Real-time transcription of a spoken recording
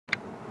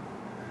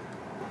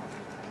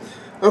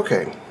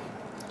Okay,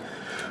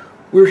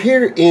 we're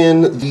here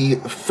in the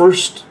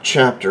first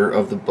chapter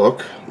of the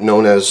book,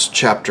 known as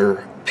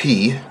Chapter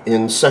P,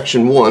 in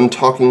Section 1,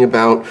 talking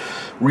about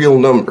real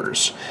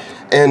numbers.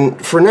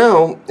 And for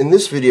now, in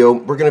this video,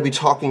 we're going to be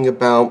talking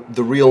about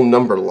the real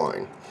number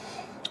line,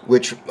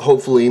 which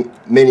hopefully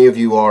many of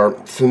you are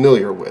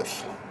familiar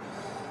with.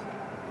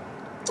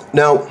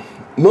 Now,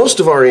 most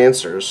of our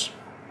answers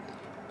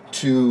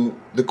to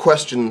the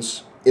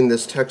questions in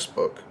this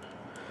textbook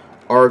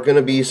are going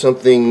to be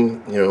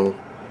something,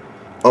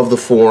 of the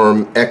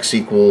form x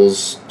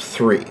equals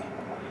 3.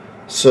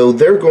 So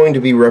they're going to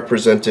be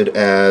represented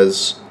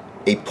as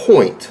a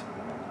point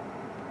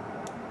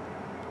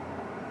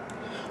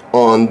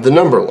on the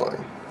number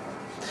line.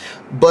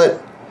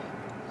 But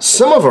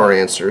some of our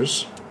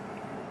answers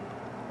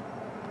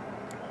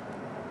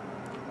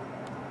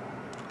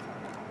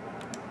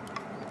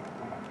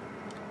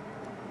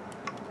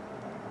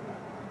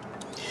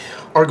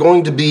are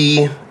going to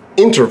be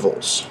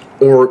intervals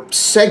or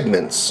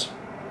segments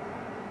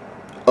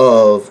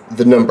of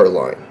the number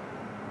line.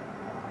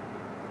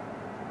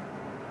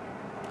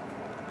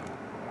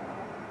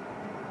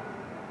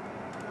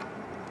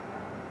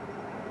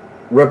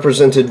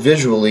 Represented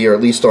visually, or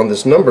at least on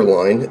this number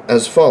line,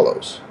 as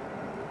follows.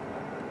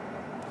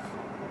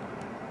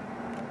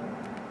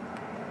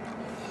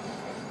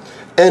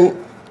 And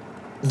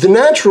the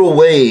natural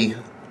way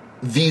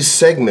these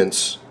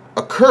segments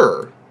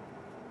occur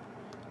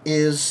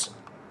is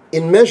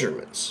in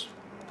measurements.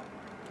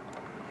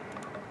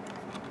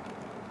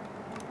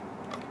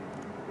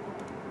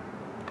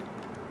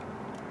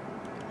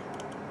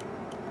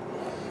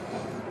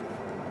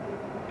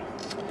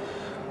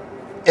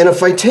 And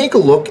if I take a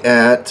look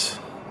at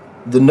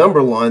the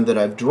number line that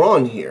I've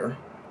drawn here,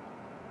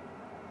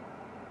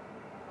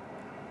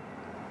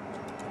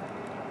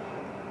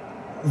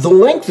 the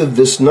length of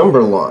this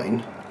number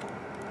line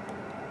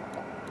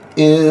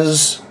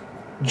is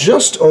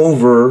just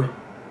over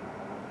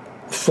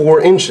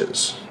 4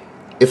 inches.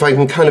 If I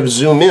can kind of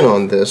zoom in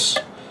on this,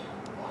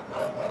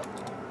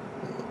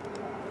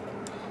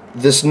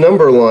 this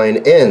number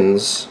line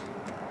ends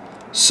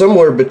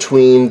somewhere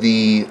between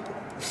the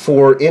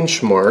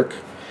 4-inch mark,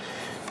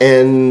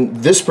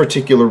 and this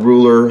particular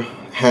ruler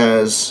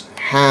has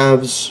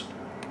halves,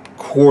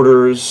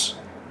 quarters,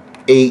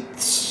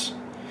 eighths,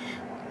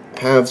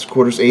 halves,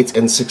 quarters, eighths,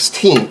 and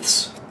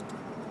sixteenths.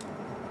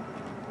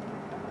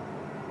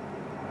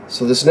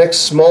 So this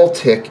next small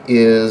tick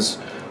is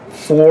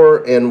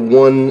 4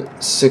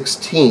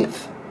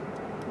 1/16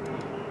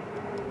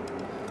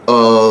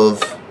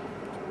 of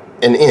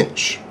an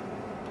inch.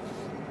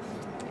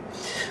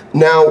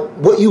 Now,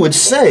 what you would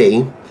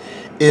say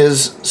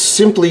is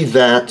simply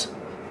that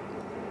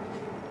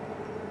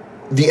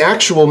the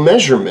actual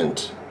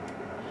measurement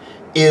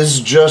is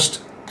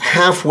just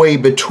halfway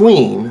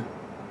between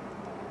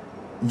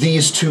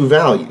these two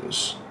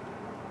values.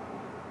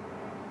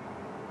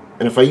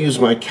 And if I use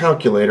my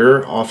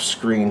calculator off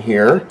screen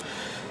here,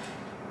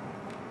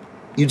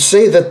 you'd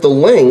say that the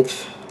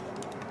length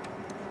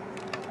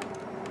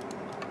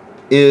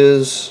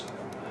is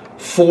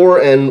 4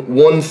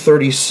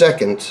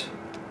 1/32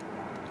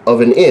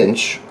 of an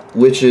inch,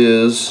 which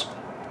is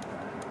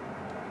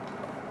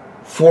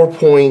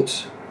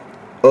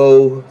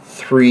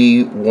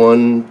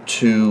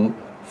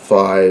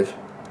 4.03125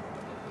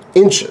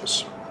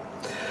 inches.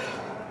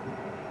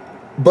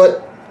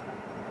 But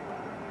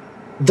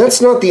that's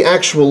not the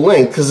actual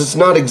length, because it's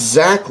not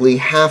exactly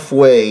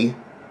halfway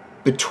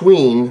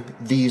between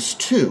these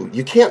two.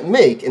 You can't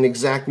make an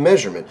exact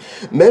measurement.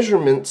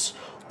 Measurements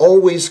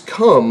always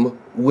come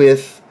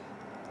with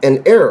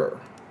an error.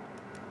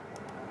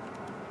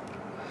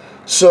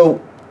 So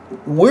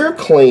we're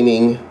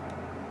claiming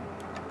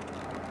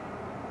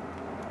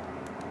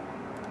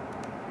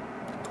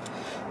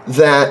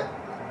that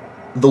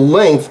the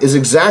length is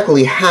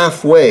exactly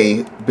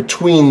halfway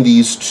between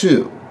these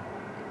two.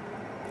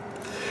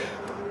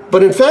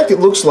 But in fact, it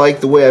looks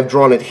like the way I've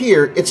drawn it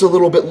here, it's a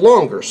little bit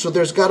longer, so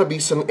there's got to be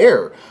some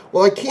error.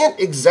 Well, I can't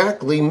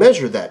exactly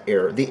measure that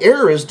error. The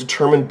error is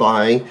determined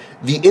by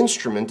the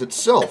instrument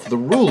itself, the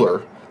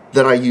ruler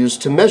that I use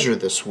to measure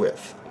this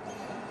with.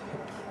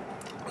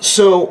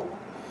 So,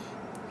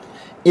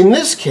 in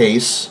this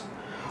case,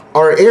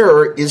 our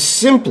error is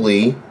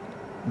simply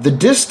the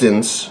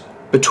distance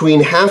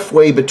between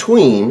halfway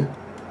between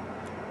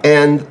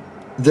and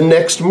the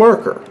next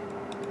marker.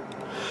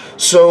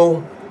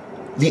 So,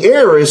 the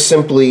error is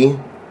simply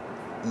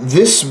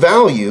this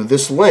value,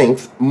 this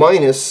length,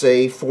 minus,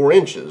 say, 4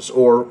 inches,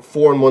 or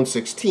 4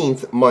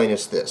 1/16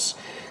 minus this.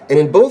 And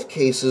in both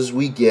cases,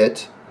 we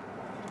get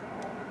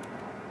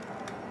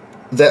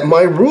that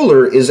my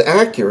ruler is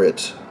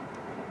accurate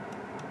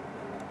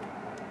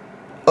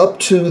up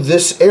to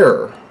this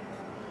error,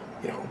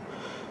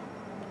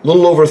 a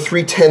little over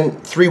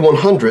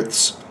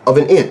 3/100ths of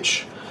an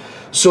inch.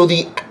 So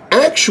the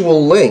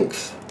actual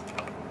length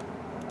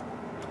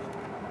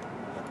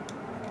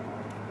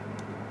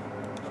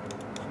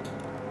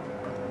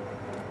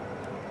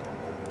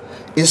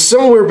is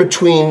somewhere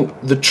between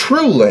the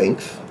true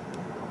length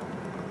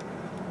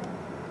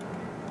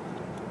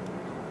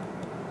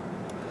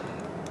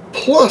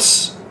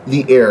plus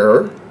the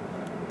error,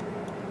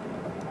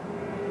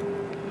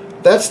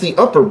 that's the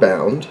upper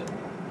bound,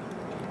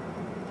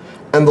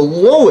 and the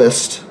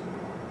lowest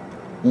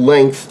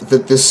length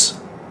that this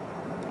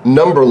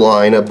number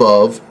line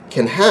above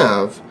can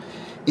have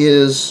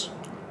is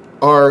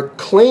our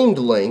claimed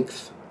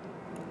length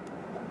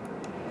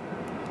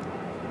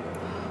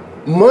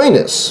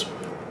minus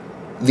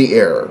the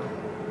error.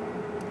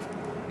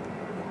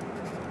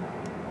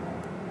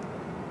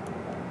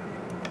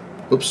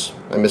 Oops,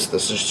 I missed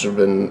this. This should have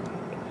been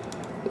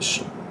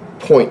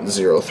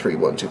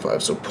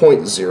 0.03125. So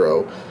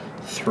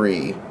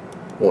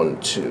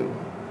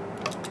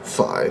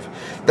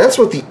 0.03125. That's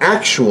what the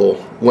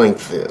actual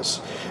length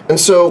is. And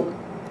so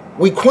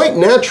we quite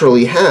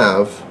naturally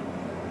have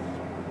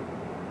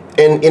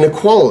an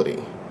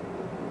inequality.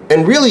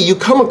 And really, you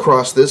come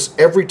across this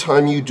every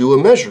time you do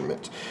a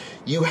measurement.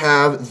 You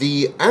have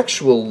the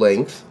actual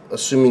length,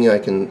 assuming I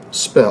can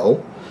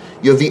spell,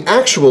 you have the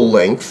actual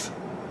length,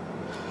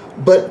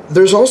 but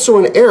there's also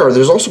an error.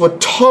 There's also a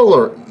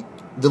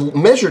the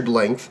measured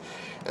length,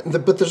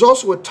 but there's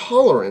also a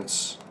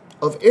tolerance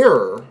of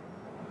error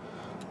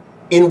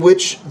in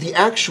which the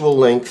actual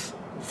length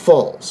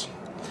falls.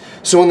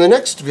 So in the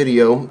next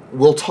video,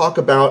 we'll talk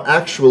about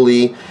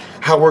actually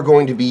how we're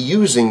going to be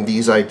using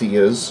these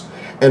ideas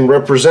and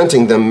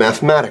representing them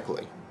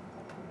mathematically.